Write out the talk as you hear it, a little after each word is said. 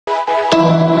Hi,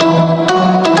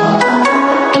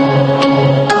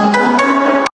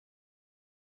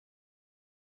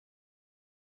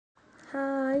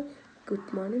 good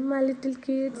morning my little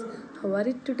kids. How are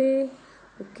you today?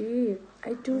 Okay,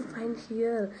 I too fine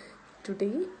here.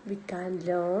 Today we can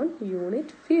learn unit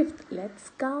 5th. Let's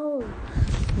go.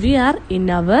 We are in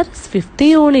our 5th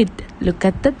unit. Look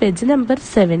at the page number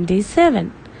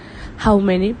 77. How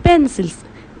many pencils?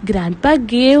 Grandpa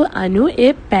gave Anu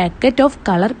a packet of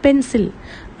color pencil.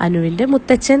 അനുവിൻ്റെ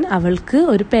മുത്തച്ഛൻ അവൾക്ക്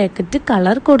ഒരു packet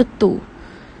colour കൊടുത്തു.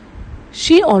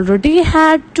 She already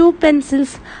had 2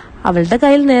 pencils. അവളുടെ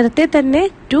കയ്യിൽ നേരത്തെ തന്നെ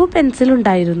 2 pencil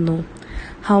ഉണ്ടായിരുന്നു.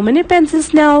 How many pencils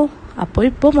now? അപ്പോൾ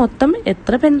ഇപ്പോൾ മൊത്തം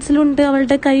എത്ര പെൻസിലുണ്ട്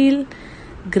അവളുടെ കയ്യിൽ?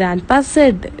 Grandpa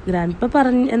said. Grandpa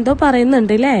എന്തോ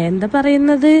പറയുന്നുണ്ട് അല്ലേ? എന്താ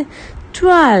പറയുന്നത്?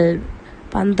 12.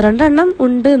 12 എണ്ണം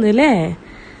ഉണ്ട് എന്നല്ലേ?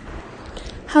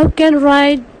 How can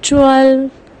write 12?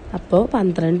 അപ്പോൾ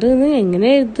 12 എന്ന് എങ്ങനെ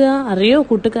എഴുതുക അറിയോ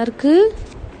കൂട്ടുകാർക്ക്?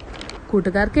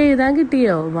 കൂട്ടുകാർക്ക് എഴുതാൻ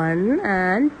കിട്ടിയോ? 1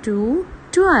 and 2,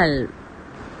 12.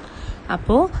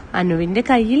 അപ്പോൾ അനുവിൻ്റെ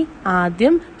കയ്യിൽ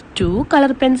ആദ്യം 2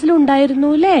 കളർ പെൻസിൽ ഉണ്ടായിരുന്നു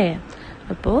അല്ലേ?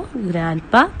 അപ്പോൾ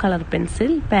ഗ്രാൻഡ്പ കളർ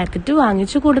പെൻസിൽ പാക്കറ്റ്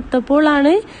വാങ്ങിച്ചു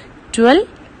കൊടുത്തപ്പോഴാണ് 12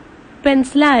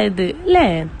 പെൻസിലായത് അല്ലേ?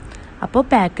 അപ്പോൾ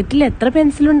പാക്കറ്റിൽ എത്ര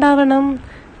പെൻസിൽ ഉണ്ടാവണം?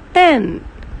 10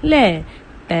 അല്ലേ?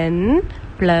 10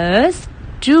 +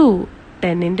 2.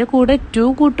 10ന്റെ കൂടെ 2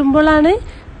 കൂട്ടുമ്പോഴാണ്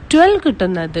 12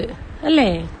 കിട്ടുന്നത്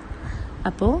അല്ലേ?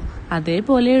 അപ്പോൾ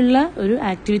അതേപോലെയുള്ള ഒരു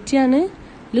ആക്ടിവിറ്റിയാണ്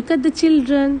look at the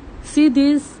children. See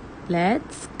this.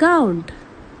 Let's count.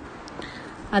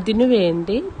 അതിനു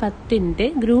വേണ്ടി 10ന്റെ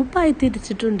ഗ്രൂപ്പായി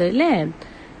തിരിച്ചിട്ടുണ്ട് അല്ലേ?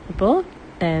 അപ്പോൾ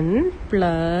 10 +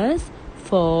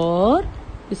 4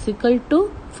 =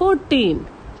 14.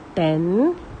 10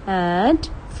 and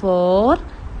 4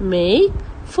 make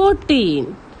 14.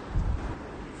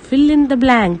 Fill in the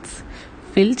blanks.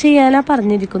 ഫിൽ ചെയ്യാനാ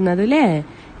പറഞ്ഞിരിക്കുന്നത് അല്ലേ?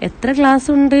 എത്ര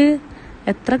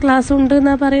ക്ലാസ് ഉണ്ട്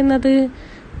എന്നാ പറയുന്നത്?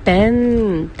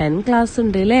 10 ക്ലാസ്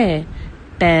ഉണ്ട് അല്ലേ?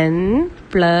 10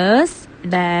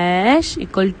 + dash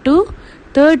 =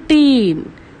 13.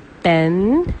 10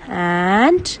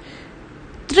 and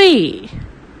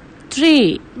 3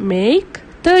 make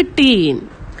 13.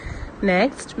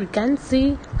 Next we can see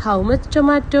how much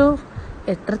tomato.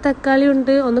 എത്ര തക്കാളി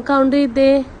ഉണ്ട് ഒന്ന് കൗണ്ട്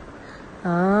ചെയ്തേ.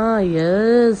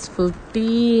 yes,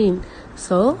 15.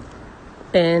 So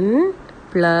 10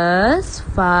 +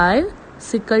 5 =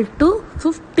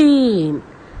 15.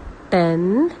 10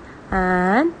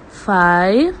 and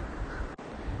 5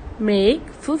 make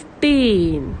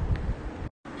 15.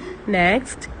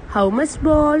 Next, how much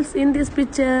balls in this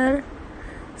picture?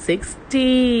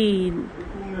 16.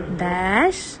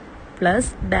 Dash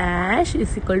 + dash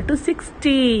 =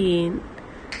 16.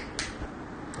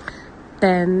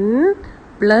 10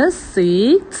 +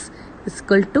 6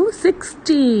 =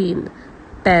 16.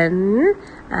 10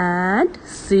 and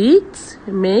 6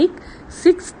 make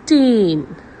 16.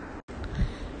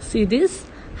 See this?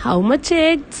 How much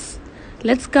eggs?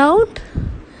 Let's count.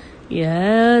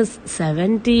 Yes,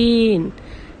 17.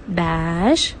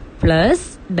 Dash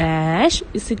 + dash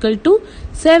 =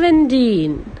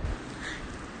 17.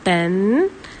 10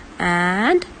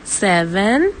 and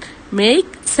 7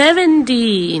 make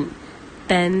 17.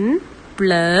 10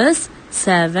 +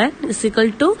 7 =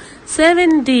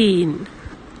 17.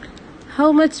 How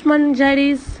much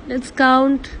manjaris? Let's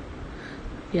count.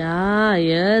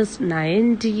 Yes,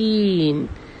 19.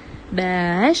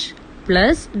 Dash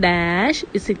 + dash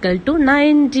 =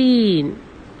 19.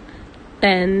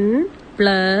 10 +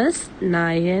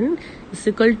 9 =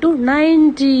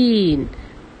 19.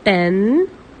 10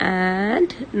 and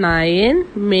 9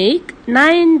 make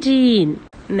 19.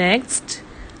 Next,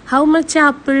 how much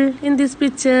apple in this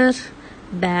picture?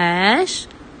 Dash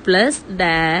 +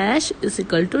 dash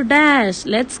 = dash.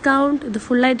 Let's count. The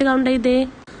full ആയിട്ട് count ചെയ്തേ.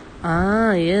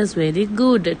 yes, very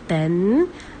good. 10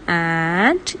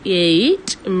 and 8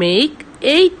 make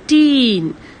 18.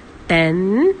 10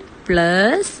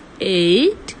 +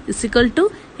 8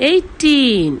 =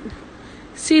 18.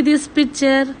 See this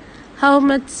picture. How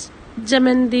much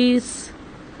jamandis?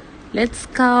 Let's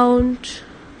count.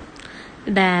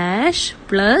 Dash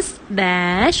 +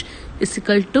 dash =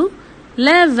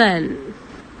 11.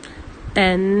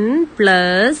 10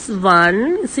 + 1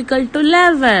 =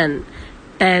 11.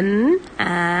 10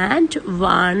 and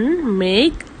 1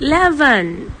 make 11.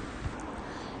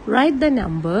 Write the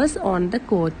numbers on the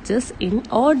coaches in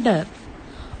order.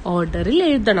 ഓർഡറിൽ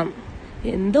എഴുതണം.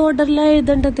 എന്ത് ഓർഡറിലാണ്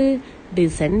എഴുതേണ്ടത്?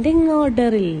 Descending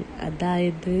ഓർഡറിൽ.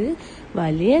 അതായത്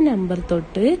വലിയ number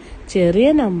തൊട്ട് ചെറിയ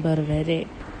നമ്പർ വരെ,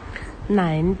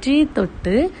 90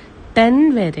 തൊട്ട് 10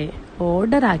 വരെ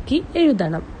ഓർഡറാക്കി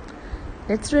എഴുതണം.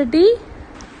 Let's ready.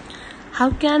 How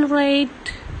can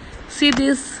write? See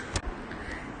this.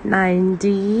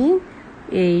 19,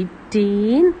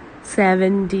 18,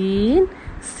 17,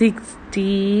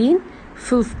 16,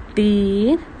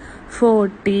 15,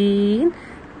 14,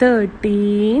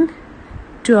 13,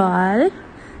 12,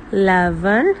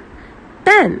 11,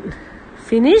 10.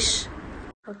 Finish?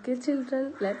 Okay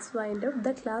children, let's wind up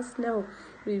the class now.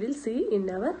 We will see in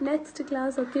our next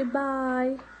class. Okay,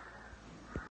 bye.